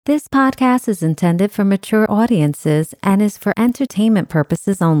This podcast is intended for mature audiences and is for entertainment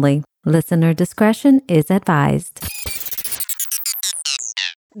purposes only. Listener discretion is advised.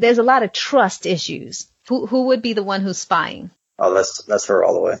 There's a lot of trust issues. Who would be the one who's spying? Oh, that's her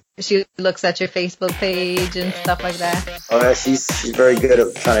all the way. She looks at your Facebook page and stuff like that. Oh yeah, she's very good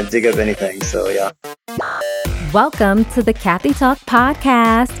at trying to dig up anything. So yeah. Welcome to the Kathy Talk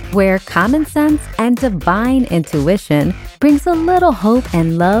podcast, where common sense and divine intuition brings a little hope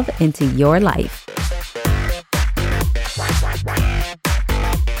and love into your life.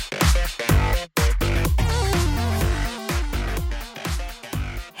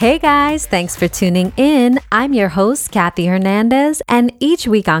 Hey guys, thanks for tuning in. I'm your host, Kathy Hernandez, and each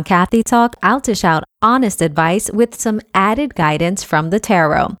week on Kathy Talk, I'll dish out honest advice with some added guidance from the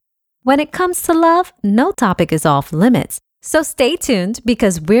tarot. When it comes to love, no topic is off limits. So stay tuned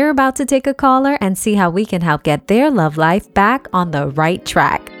because we're about to take a caller and see how we can help get their love life back on the right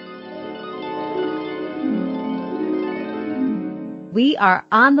track. We are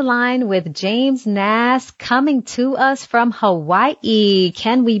on the line with James Nass coming to us from Hawaii.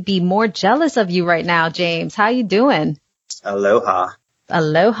 Can we be more jealous of you right now, James? How you doing? Aloha.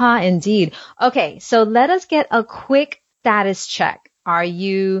 Aloha indeed. Okay, so let us get a quick status check. Are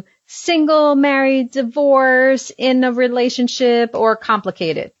you single, married, divorced, in a relationship, or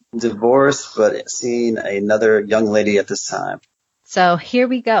complicated? Divorced, but seeing another young lady at this time. So here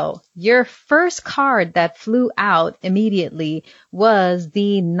we go. Your first card that flew out immediately was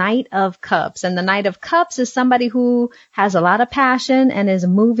the Knight of Cups. And the Knight of Cups is somebody who has a lot of passion and is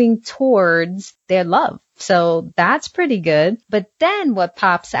moving towards their love. So that's pretty good. But then what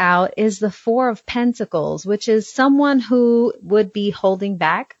pops out is the Four of Pentacles, which is someone who would be holding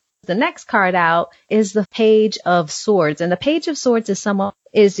back. The next card out is the Page of Swords. And the Page of Swords is someone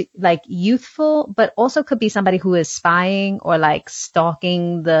is like youthful, but also could be somebody who is spying or like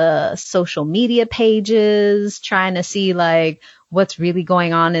stalking the social media pages, trying to see like what's really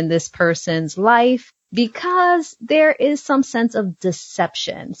going on in this person's life, because there is some sense of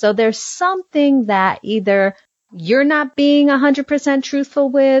deception. So there's something that either you're not being 100% truthful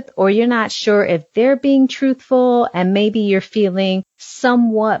with, or you're not sure if they're being truthful, and maybe you're feeling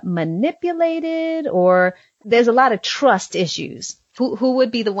somewhat manipulated, or there's a lot of trust issues. Who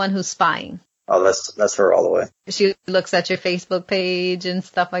would be the one who's spying? Oh, that's her all the way. She looks at your Facebook page and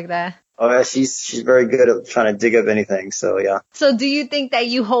stuff like that. Oh yeah, she's very good at trying to dig up anything. So yeah. So do you think that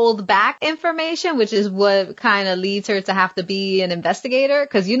you hold back information, which is what kind of leads her to have to be an investigator?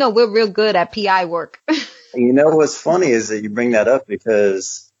 Because you know we're real good at PI work. You know what's funny is that you bring that up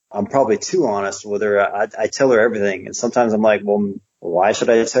because I'm probably too honest with her. I tell her everything, and sometimes I'm like, well, why should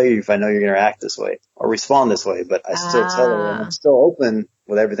I tell you if I know you're going to act this way or respond this way? But I still tell her, and I'm still open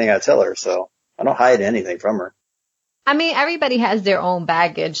with everything I tell her. So I don't hide anything from her. I mean, everybody has their own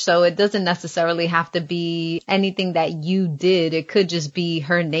baggage, so it doesn't necessarily have to be anything that you did. It could just be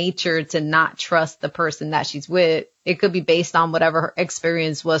her nature to not trust the person that she's with. It could be based on whatever her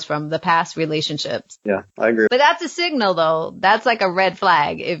experience was from the past relationships. Yeah, I agree. But that's a signal, though. That's like a red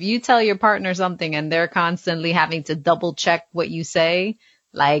flag. If you tell your partner something and they're constantly having to double check what you say,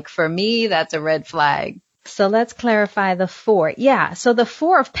 like for me, that's a red flag. So let's clarify the four. Yeah, so the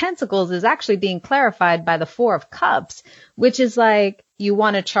Four of Pentacles is actually being clarified by the Four of Cups, which is like you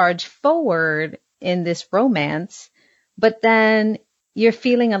want to charge forward in this romance, but then you're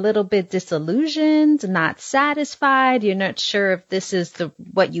feeling a little bit disillusioned, not satisfied. You're not sure if this is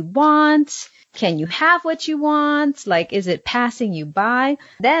what you want. Can you have what you want? Like, is it passing you by?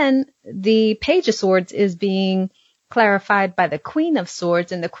 Then the Page of Swords is being clarified by the Queen of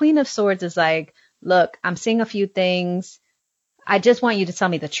Swords, and the Queen of Swords is like, look, I'm seeing a few things. I just want you to tell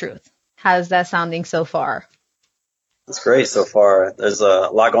me the truth. How's that sounding so far? That's great so far. There's a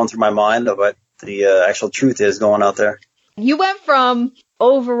lot going through my mind of what the actual truth is going out there. You went from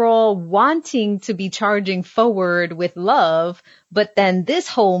overall wanting to be charging forward with love, but then this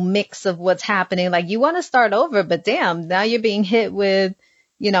whole mix of what's happening, like you want to start over, but damn, now you're being hit with,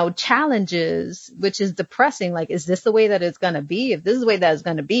 challenges, which is depressing. Like, is this the way that it's going to be? If this is the way that it's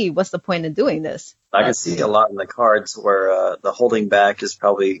going to be, what's the point in doing this? I can see a lot in the cards where the holding back is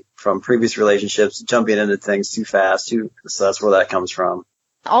probably from previous relationships, jumping into things too fast, so that's where that comes from.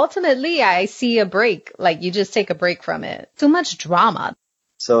 Ultimately, I see a break. Like, you just take a break from it. Too much drama.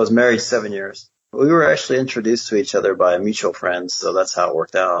 So I was married 7 years. We were actually introduced to each other by mutual friends, so that's how it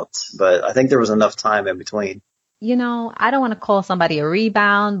worked out. But I think there was enough time in between. I don't want to call somebody a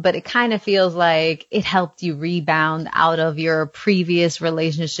rebound, but it kind of feels like it helped you rebound out of your previous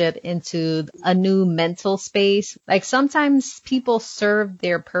relationship into a new mental space. Like sometimes people serve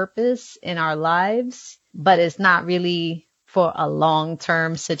their purpose in our lives, but it's not really for a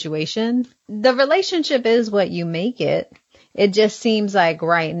long-term situation. The relationship is what you make it. It just seems like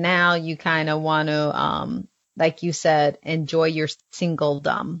right now you kind of want to, like you said, enjoy your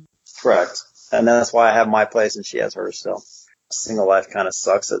singledom. Correct. And that's why I have my place and she has hers still. Single life kind of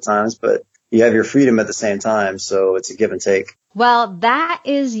sucks at times, but you have your freedom at the same time. So it's a give and take. Well, that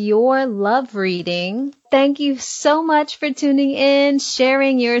is your love reading. Thank you so much for tuning in,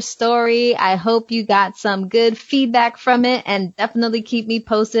 sharing your story. I hope you got some good feedback from it, and definitely keep me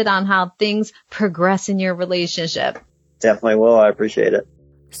posted on how things progress in your relationship. Definitely will. I appreciate it.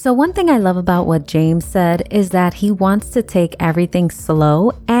 So one thing I love about what James said is that he wants to take everything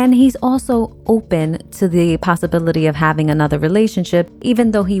slow, and he's also open to the possibility of having another relationship,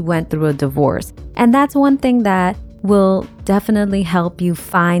 even though he went through a divorce. And that's one thing that will definitely help you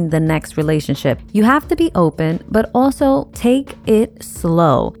find the next relationship. You have to be open, but also take it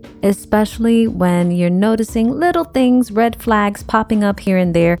slow, especially when you're noticing little things, red flags popping up here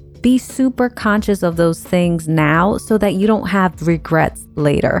and there. Be super conscious of those things now so that you don't have regrets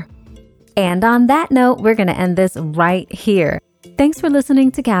later. And on that note, we're going to end this right here. Thanks for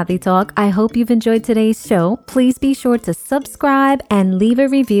listening to Kathy Talk. I hope you've enjoyed today's show. Please be sure to subscribe and leave a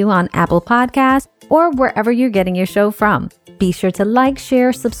review on Apple Podcasts or wherever you're getting your show from. Be sure to like,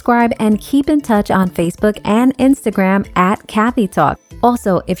 share, subscribe, and keep in touch on Facebook and Instagram at Kathy Talk.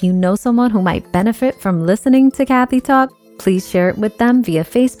 Also, if you know someone who might benefit from listening to Kathy Talk, please share it with them via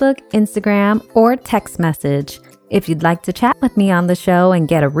Facebook, Instagram, or text message. If you'd like to chat with me on the show and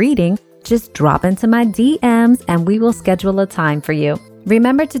get a reading, just drop into my DMs and we will schedule a time for you.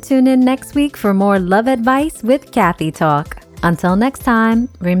 Remember to tune in next week for more love advice with Kathy Talk. Until next time,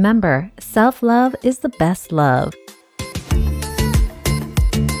 remember, self-love is the best love.